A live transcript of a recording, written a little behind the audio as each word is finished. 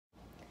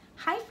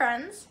Hi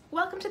friends,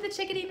 welcome to the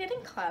Chickadee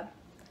Knitting Club.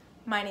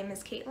 My name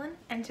is Caitlin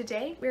and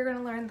today we're going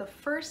to learn the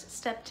first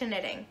step to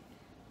knitting,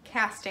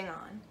 casting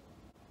on.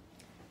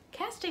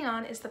 Casting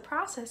on is the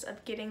process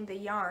of getting the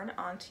yarn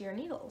onto your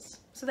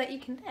needles so that you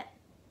can knit.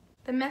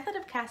 The method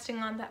of casting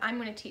on that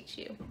I'm going to teach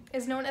you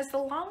is known as the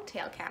long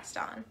tail cast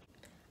on.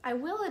 I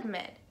will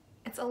admit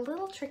it's a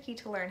little tricky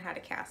to learn how to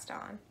cast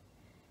on.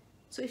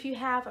 So if you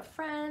have a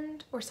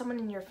friend or someone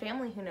in your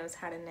family who knows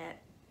how to knit,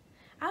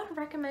 I would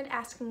recommend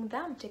asking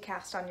them to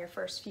cast on your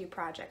first few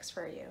projects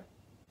for you.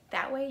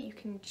 That way you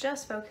can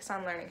just focus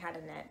on learning how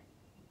to knit.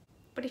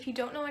 But if you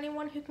don't know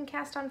anyone who can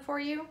cast on for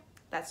you,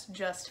 that's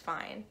just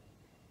fine.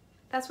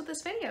 That's what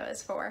this video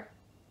is for.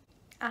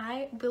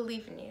 I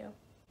believe in you.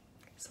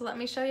 So let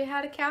me show you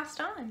how to cast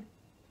on.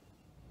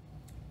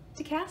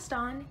 To cast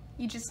on,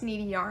 you just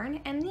need yarn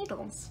and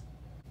needles.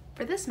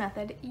 For this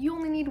method, you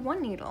only need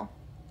one needle,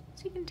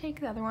 so you can take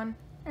the other one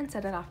and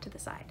set it off to the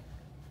side.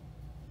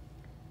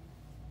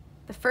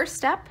 The first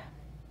step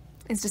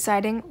is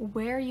deciding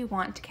where you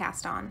want to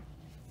cast on.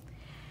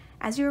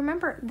 As you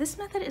remember, this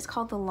method is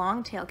called the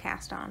long tail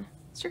cast on,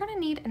 so you're going to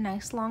need a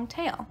nice long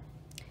tail.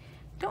 You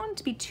don't want it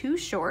to be too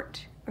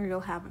short, or you'll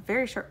have a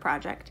very short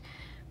project,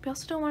 but you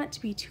also don't want it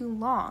to be too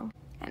long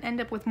and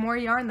end up with more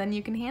yarn than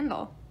you can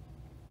handle.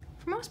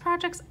 For most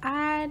projects,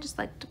 I just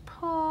like to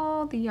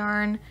pull the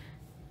yarn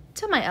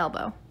to my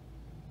elbow.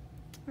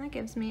 And that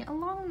gives me a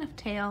long enough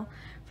tail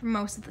for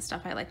most of the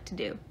stuff I like to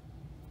do.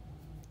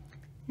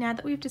 Now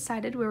that we've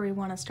decided where we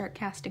want to start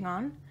casting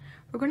on,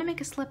 we're going to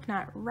make a slip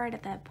knot right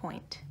at that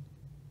point.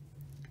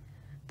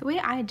 The way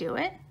I do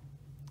it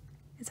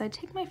is I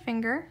take my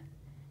finger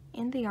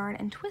in the yarn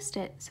and twist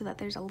it so that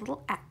there's a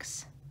little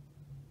X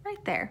right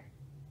there.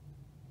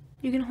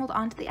 You can hold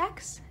on to the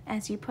X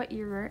as you put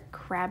your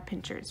crab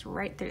pinchers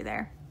right through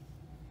there.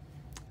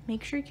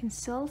 Make sure you can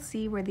still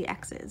see where the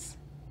X is.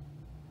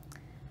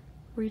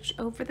 Reach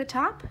over the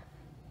top,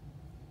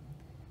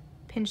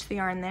 pinch the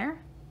yarn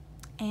there,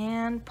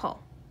 and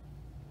pull.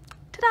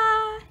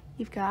 Ta-da!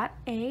 You've got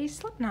a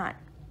slip knot.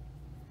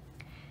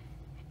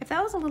 If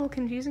that was a little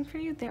confusing for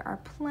you, there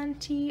are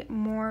plenty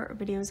more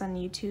videos on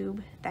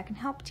YouTube that can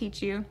help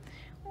teach you,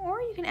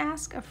 or you can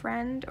ask a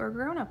friend or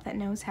grown-up that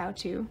knows how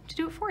to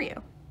do it for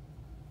you.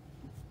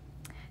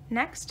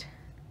 Next,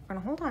 we're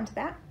gonna hold on to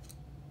that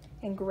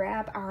and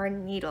grab our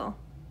needle,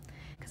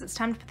 because it's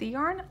time to put the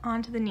yarn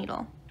onto the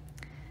needle.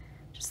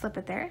 Just slip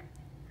it there,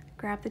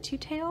 grab the two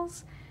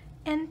tails,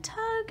 and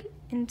tug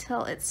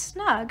until it's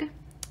snug,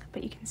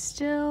 but you can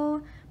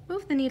still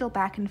move the needle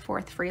back and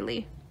forth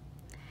freely.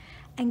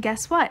 And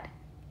guess what?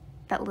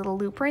 That little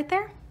loop right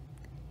there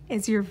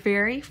is your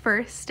very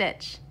first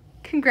stitch.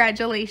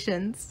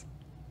 Congratulations!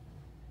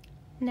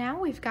 Now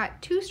we've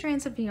got two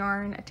strands of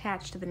yarn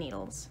attached to the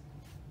needles.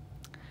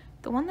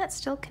 The one that's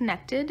still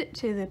connected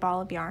to the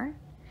ball of yarn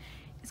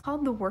is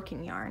called the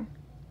working yarn.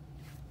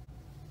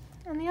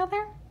 And the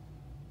other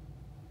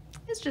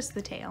is just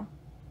the tail.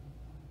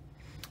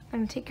 I'm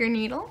going to take your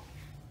needle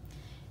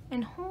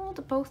and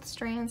hold both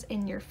strands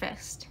in your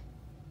fist.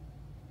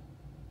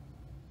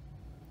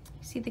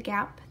 See the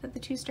gap that the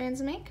two strands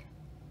make?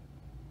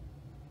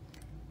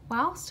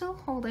 While still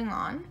holding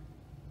on,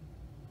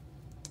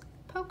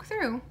 poke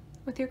through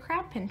with your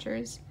crab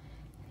pinchers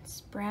and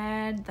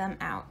spread them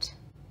out.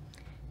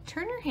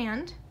 Turn your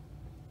hand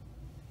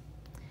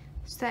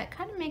so that it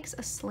kind of makes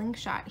a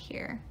slingshot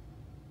here.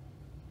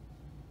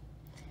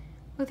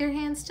 With your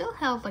hand still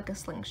held like a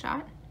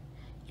slingshot,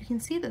 you can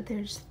see that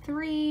there's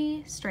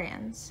 3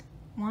 strands.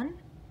 1,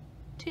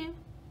 2,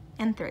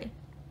 and 3.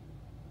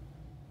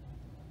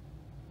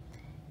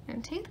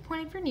 And take the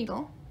point of your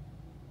needle,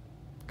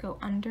 go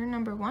under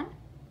number 1,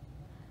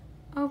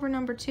 over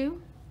number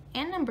 2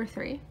 and number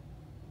 3,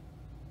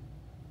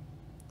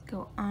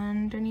 go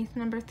underneath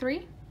number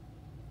 3,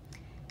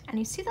 and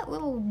you see that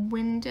little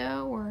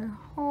window or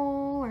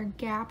hole or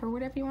gap or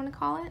whatever you want to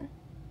call it?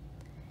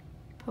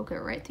 Poke it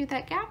right through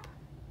that gap,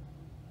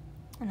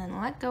 and then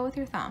let go with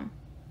your thumb.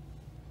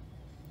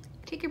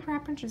 Take your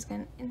crab pinchers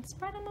again and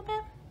spread them a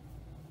bit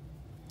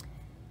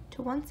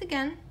to once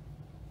again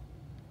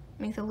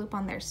make the loop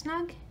on there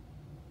snug,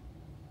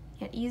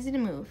 yet easy to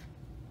move.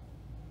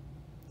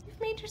 You've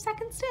made your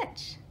second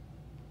stitch.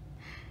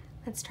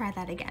 Let's try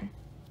that again.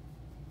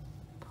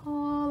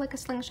 Pull like a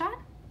slingshot,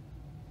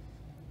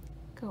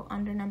 go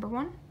under number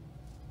 1,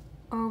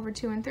 over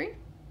 2 and 3,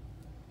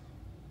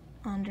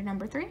 under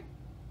number 3,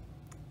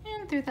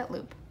 and through that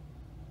loop.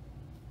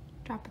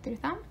 Drop it through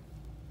your thumb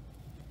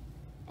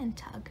and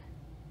tug.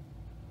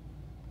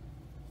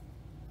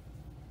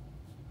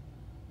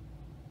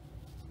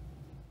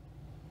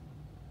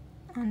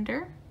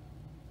 Under,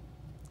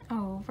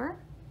 over,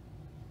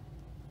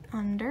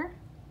 under,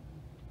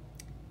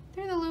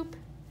 through the loop,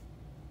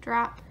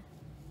 drop,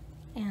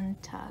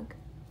 and tug.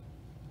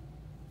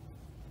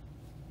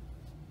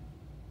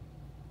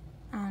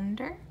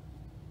 Under,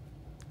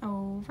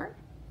 over,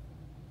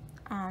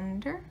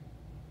 under,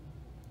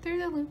 through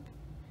the loop,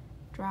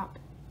 drop,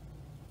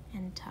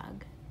 and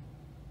tug.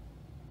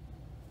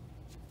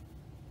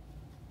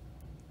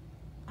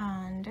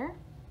 Under,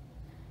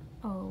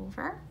 over,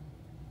 over,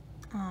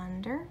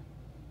 under,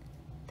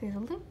 through the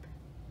loop,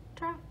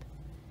 drop,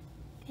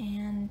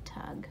 and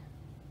tug.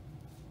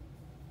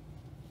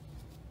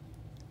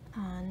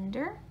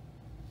 Under,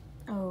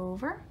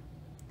 over,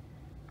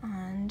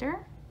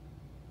 under,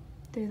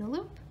 through the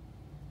loop,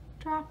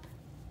 drop,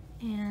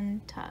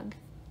 and tug.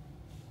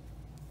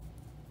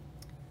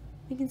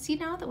 We can see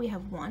now that we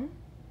have 1,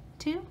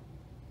 2,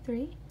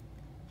 3,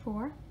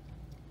 4,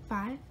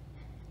 5,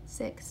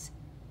 6,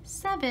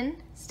 7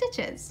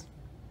 stitches.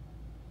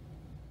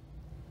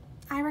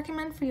 I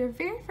recommend for your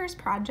very first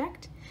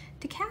project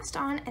to cast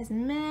on as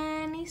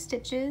many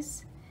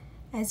stitches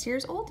as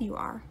years old you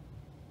are.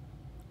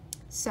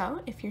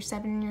 So if you're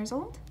 7 years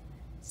old,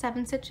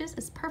 7 stitches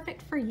is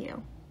perfect for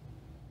you.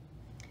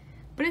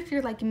 But if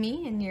you're like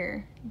me and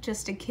you're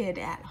just a kid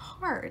at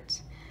heart,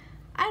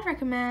 I'd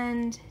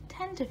recommend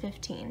 10 to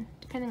 15,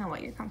 depending on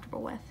what you're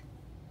comfortable with.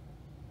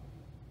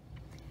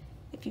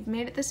 If you've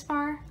made it this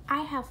far,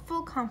 I have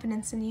full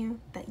confidence in you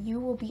that you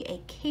will be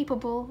a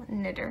capable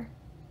knitter.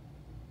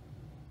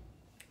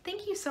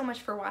 Thank you so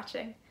much for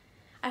watching.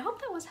 I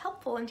hope that was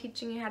helpful in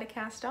teaching you how to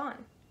cast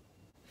on.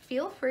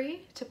 Feel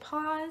free to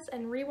pause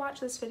and rewatch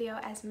this video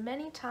as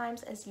many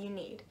times as you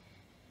need.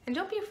 And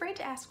don't be afraid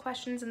to ask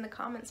questions in the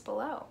comments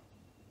below.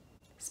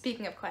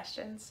 Speaking of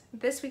questions,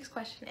 this week's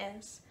question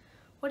is,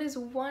 what is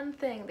one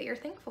thing that you're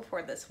thankful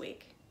for this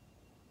week?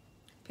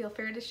 Feel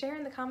free to share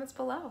in the comments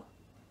below.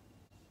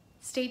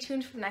 Stay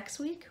tuned for next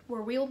week,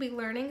 where we will be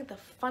learning the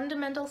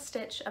fundamental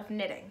stitch of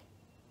knitting,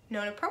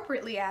 known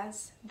appropriately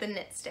as the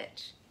knit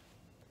stitch.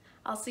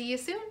 I'll see you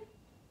soon.